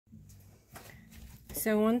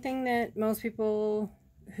So one thing that most people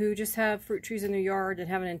who just have fruit trees in their yard and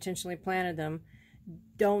haven't intentionally planted them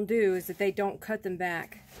don't do is that they don't cut them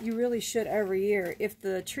back. You really should every year. If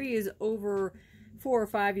the tree is over 4 or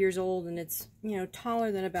 5 years old and it's, you know,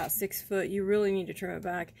 taller than about 6 foot, you really need to trim it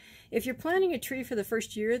back. If you're planting a tree for the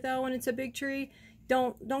first year though, and it's a big tree,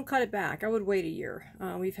 don't cut it back. I would wait a year.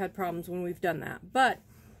 We've had problems when we've done that. But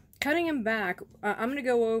cutting them back, I'm going to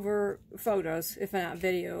go over photos, if not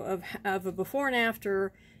video, of a before and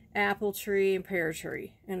after apple tree and pear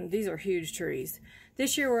tree. And these are huge trees.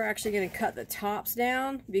 This year we're actually going to cut the tops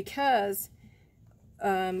down because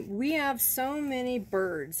we have so many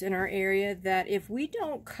birds in our area that if we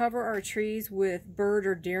don't cover our trees with bird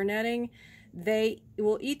or deer netting, they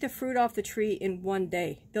will eat the fruit off the tree in one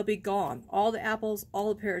day. They'll be gone. All the apples,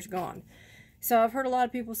 all the pears gone. So I've heard a lot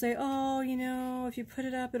of people say, oh, you know, if you put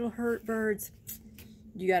it up, it'll hurt birds.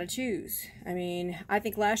 You got to choose. I mean, I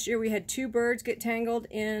think last year we had 2 birds get tangled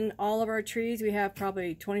in all of our trees. We have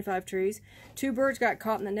probably 25 trees. 2 birds got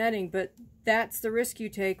caught in the netting, but that's the risk you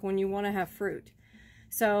take when you want to have fruit.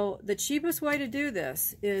 So the cheapest way to do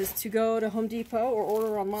this is to go to Home Depot or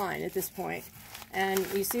order online at this point. And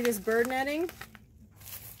you see this bird netting?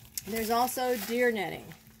 There's also deer netting.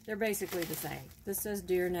 They're basically the same. This says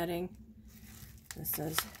deer netting. This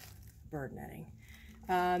says bird netting.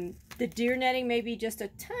 The deer netting may be just a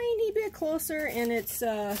tiny bit closer in its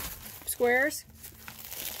squares.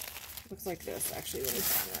 Looks like this, actually, when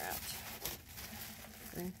it's unwrapped.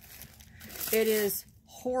 Okay. It is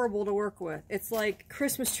horrible to work with. It's like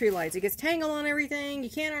Christmas tree lights. It gets tangled on everything. You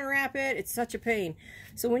can't unwrap it. It's such a pain.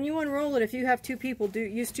 So when you unroll it, if you have 2 people,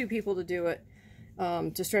 use 2 people to do it,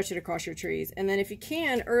 to stretch it across your trees. And then if you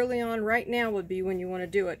can, early on, right now would be when you want to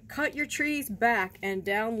do it. Cut your trees back and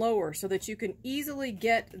down lower so that you can easily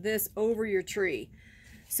get this over your tree.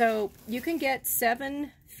 So you can get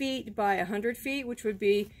 7 feet by 100 feet, which would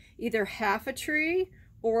be either half a tree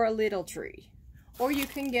or a little tree. Or you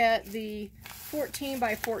can get the 14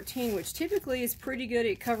 by 14, which typically is pretty good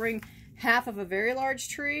at covering half of a very large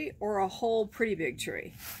tree or a whole pretty big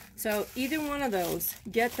tree. So either one of those,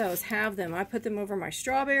 get those, have them. I put them over my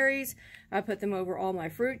strawberries. I put them over all my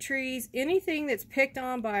fruit trees. Anything that's picked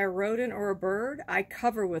on by a rodent or a bird, I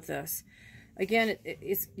cover with this. Again,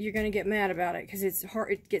 you're going to get mad about it because it's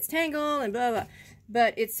hard, it gets tangled and blah, blah,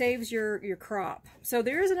 but it saves your crop. So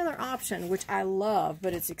there is another option, which I love,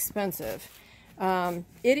 but it's expensive.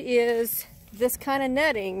 It is this kind of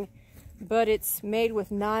netting, but it's made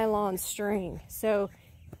with nylon string. So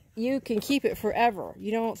you can keep it forever.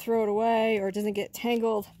 You don't throw it away or it doesn't get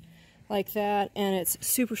tangled like that, and it's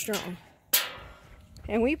super strong.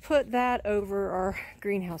 And we put that over our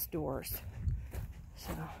greenhouse doors.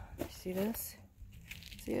 So, see this?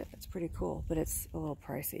 See it? It's pretty cool, but it's a little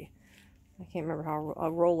pricey. I can't remember how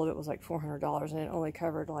a roll of it was like $400, and it only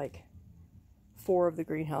covered like 4 of the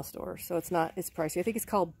greenhouse doors. So it's pricey. I think it's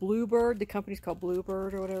called Bluebird. The company's called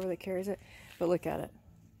Bluebird or whatever that carries it. But look at it.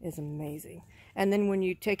 It's amazing. And then when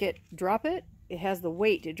you take it, drop it, it has the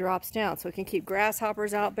weight. It drops down. So it can keep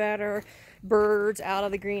grasshoppers out better, birds out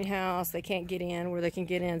of the greenhouse. They can't get in where they can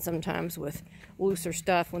get in sometimes with looser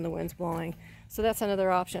stuff when the wind's blowing. So that's another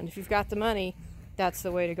option. If you've got the money, that's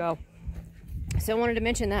the way to go. So I wanted to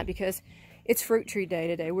mention that because it's fruit tree day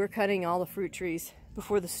today. We're cutting all the fruit trees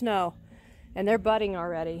before the snow, and they're budding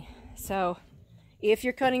already. So if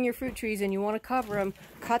you're cutting your fruit trees and you want to cover them,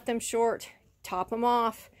 cut them short, top them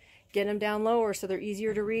off, get them down lower so they're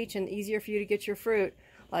easier to reach and easier for you to get your fruit.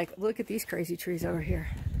 Like, look at these crazy trees over here.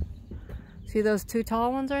 See those 2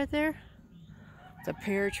 tall ones right there? It's a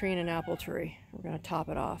pear tree and an apple tree. We're going to top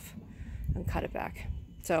it off and cut it back.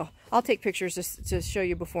 So I'll take pictures just to show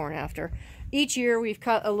you before and after. Each year we've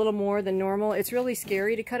cut a little more than normal. It's really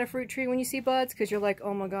scary to cut a fruit tree when you see buds because you're like,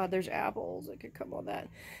 oh my God, there's apples. It could come on that.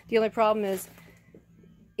 The only problem is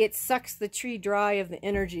it sucks the tree dry of the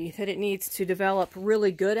energy that it needs to develop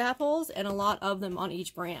really good apples and a lot of them on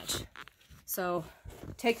each branch. So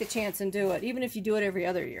take the chance and do it. Even if you do it every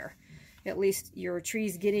other year, at least your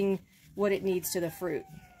tree's getting what it needs to the fruit.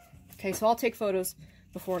 Okay, so I'll take photos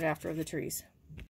before and after of the trees.